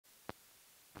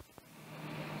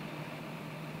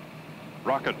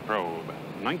Rocket Probe,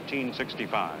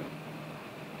 1965.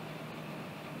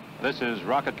 This is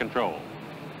Rocket Control,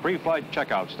 pre-flight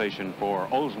checkout station for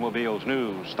Oldsmobile's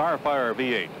new Starfire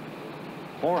V8.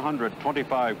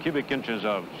 425 cubic inches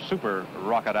of super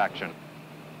rocket action.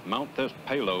 Mount this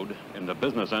payload in the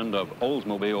business end of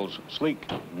Oldsmobile's sleek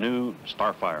new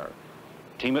Starfire.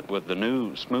 Team it with the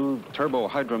new smooth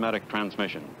turbo-hydromatic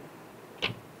transmission.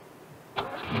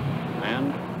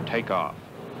 And take off.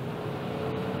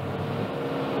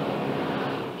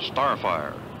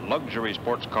 Starfire, luxury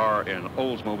sports car in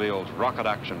Oldsmobile's rocket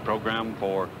action program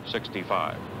for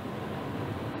 65.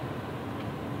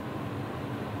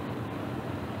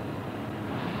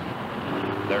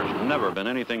 There's never been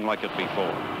anything like it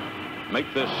before.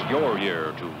 Make this your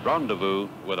year to rendezvous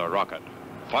with a rocket.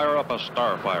 Fire up a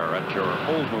Starfire at your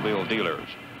Oldsmobile dealers,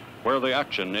 where the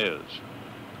action is.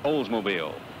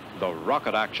 Oldsmobile, the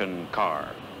rocket action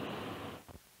car.